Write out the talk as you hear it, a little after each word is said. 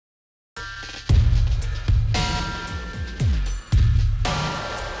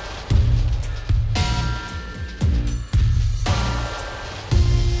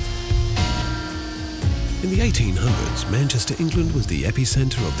1800s, Manchester, England was the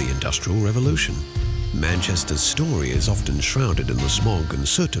epicentre of the Industrial Revolution. Manchester's story is often shrouded in the smog and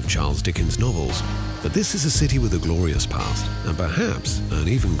soot of Charles Dickens' novels, but this is a city with a glorious past and perhaps an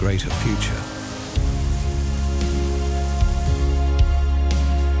even greater future.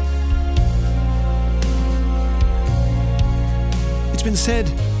 It's been said,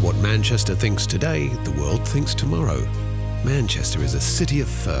 what Manchester thinks today, the world thinks tomorrow. Manchester is a city of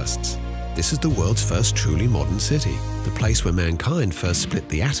firsts. This is the world's first truly modern city, the place where mankind first split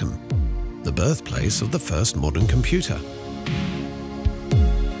the atom, the birthplace of the first modern computer.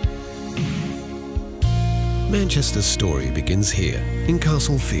 Manchester's story begins here, in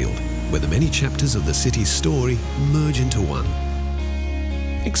Castle Field, where the many chapters of the city's story merge into one.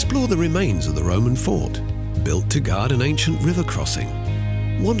 Explore the remains of the Roman fort, built to guard an ancient river crossing.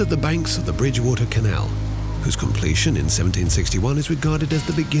 Wander the banks of the Bridgewater Canal, whose completion in 1761 is regarded as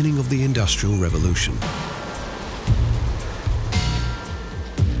the beginning of the Industrial Revolution.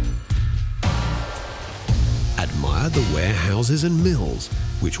 Admire the warehouses and mills,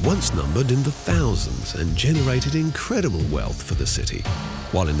 which once numbered in the thousands and generated incredible wealth for the city,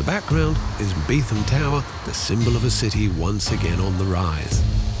 while in the background is Beetham Tower, the symbol of a city once again on the rise.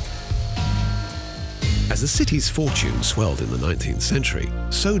 As the city's fortune swelled in the 19th century,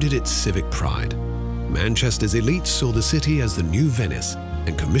 so did its civic pride. Manchester's elites saw the city as the new Venice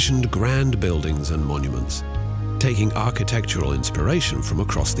and commissioned grand buildings and monuments, taking architectural inspiration from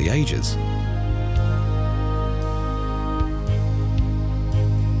across the ages.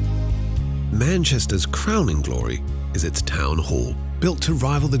 Manchester's crowning glory is its town hall, built to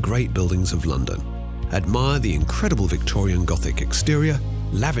rival the great buildings of London. Admire the incredible Victorian Gothic exterior,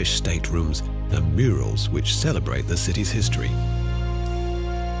 lavish staterooms, and murals which celebrate the city's history.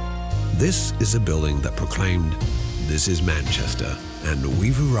 This is a building that proclaimed, "This is Manchester, and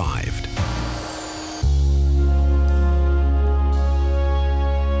we've arrived."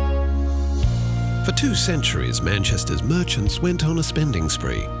 For 2 centuries, Manchester's merchants went on a spending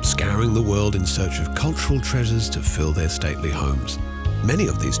spree, scouring the world in search of cultural treasures to fill their stately homes. Many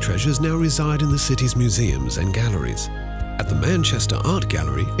of these treasures now reside in the city's museums and galleries. At the Manchester Art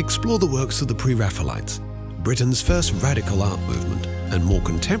Gallery, explore the works of the Pre-Raphaelites, Britain's first radical art movement, and more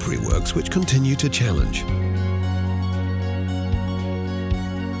contemporary works which continue to challenge.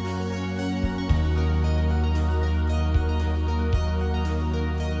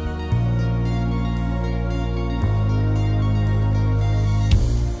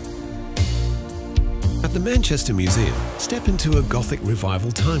 At the Manchester Museum, step into a Gothic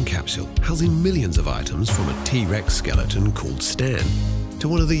Revival time capsule housing millions of items from a T-Rex skeleton called Stan to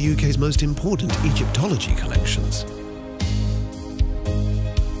one of the UK's most important Egyptology collections.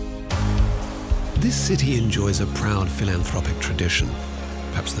 This city enjoys a proud philanthropic tradition.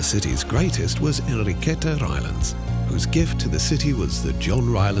 Perhaps the city's greatest was Enriqueta Rylands, whose gift to the city was the John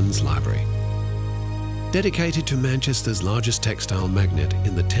Rylands Library. Dedicated to Manchester's largest textile magnate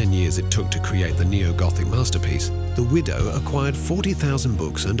in the 10 years it took to create the neo-Gothic masterpiece, the widow acquired 40,000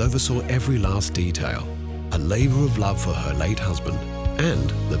 books and oversaw every last detail, a labour of love for her late husband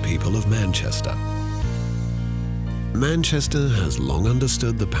and the people of Manchester. Manchester has long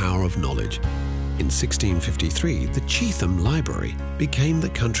understood the power of knowledge. In 1653, the Cheetham Library became the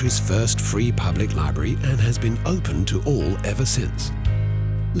country's first free public library and has been open to all ever since.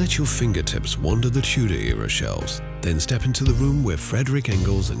 Let your fingertips wander the Tudor-era shelves, then step into the room where Frederick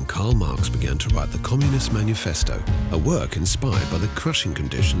Engels and Karl Marx began to write the Communist Manifesto, a work inspired by the crushing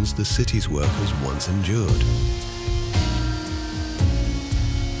conditions the city's workers once endured.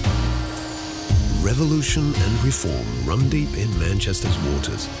 Revolution and reform run deep in Manchester's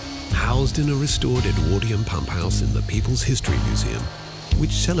waters, housed in a restored Edwardian pump house in the People's History Museum,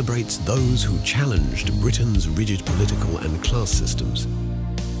 which celebrates those who challenged Britain's rigid political and class systems.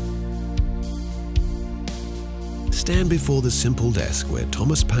 Stand before the simple desk where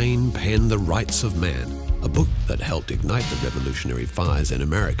Thomas Paine penned The Rights of Man, a book that helped ignite the revolutionary fires in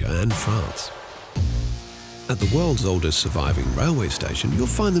America and France. At the world's oldest surviving railway station, you'll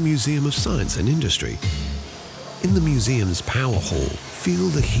find the Museum of Science and Industry. In the museum's power hall, feel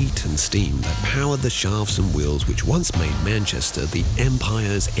the heat and steam that powered the shafts and wheels which once made Manchester the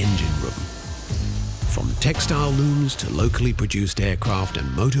Empire's engine room. From textile looms to locally produced aircraft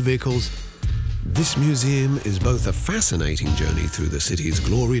and motor vehicles, this museum is both a fascinating journey through the city's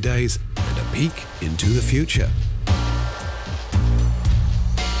glory days and a peek into the future.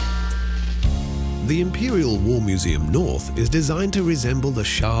 The Imperial War Museum North is designed to resemble the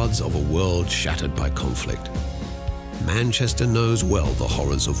shards of a world shattered by conflict. Manchester knows well the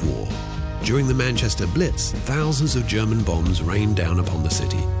horrors of war. During the Manchester Blitz, thousands of German bombs rained down upon the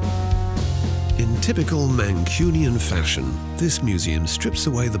city. In typical Mancunian fashion, this museum strips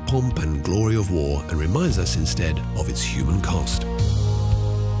away the pomp and glory of war and reminds us instead of its human cost.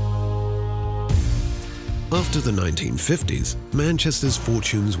 After the 1950s, Manchester's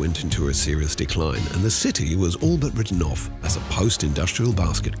fortunes went into a serious decline and the city was all but written off as a post-industrial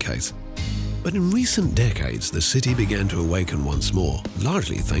basket case. But in recent decades, the city began to awaken once more,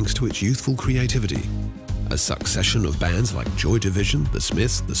 largely thanks to its youthful creativity. A succession of bands like Joy Division, The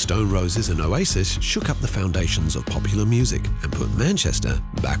Smiths, The Stone Roses and Oasis shook up the foundations of popular music and put Manchester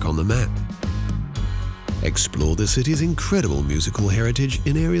back on the map. Explore the city's incredible musical heritage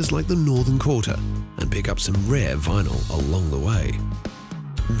in areas like the Northern Quarter and pick up some rare vinyl along the way.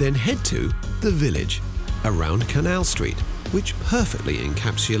 Then head to The Village, around Canal Street, which perfectly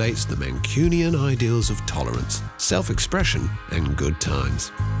encapsulates the Mancunian ideals of tolerance, self-expression and good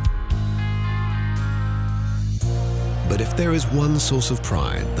times. But if there is one source of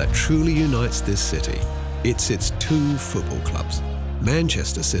pride that truly unites this city, it's its two football clubs,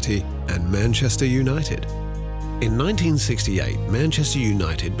 Manchester City and Manchester United. In 1968, Manchester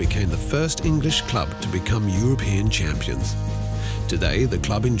United became the first English club to become European champions. Today, the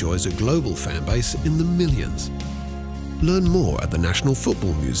club enjoys a global fan base in the millions. Learn more at the National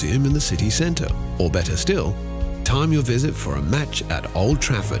Football Museum in the city centre, or better still, time your visit for a match at Old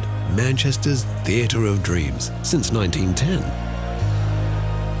Trafford, Manchester's Theatre of Dreams, since 1910.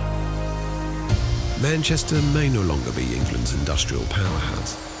 Manchester may no longer be England's industrial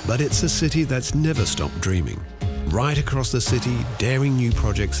powerhouse, but it's a city that's never stopped dreaming. Right across the city, daring new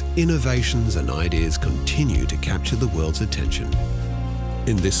projects, innovations and ideas continue to capture the world's attention.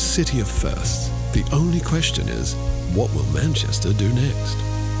 In this city of firsts, the only question is, what will Manchester do next?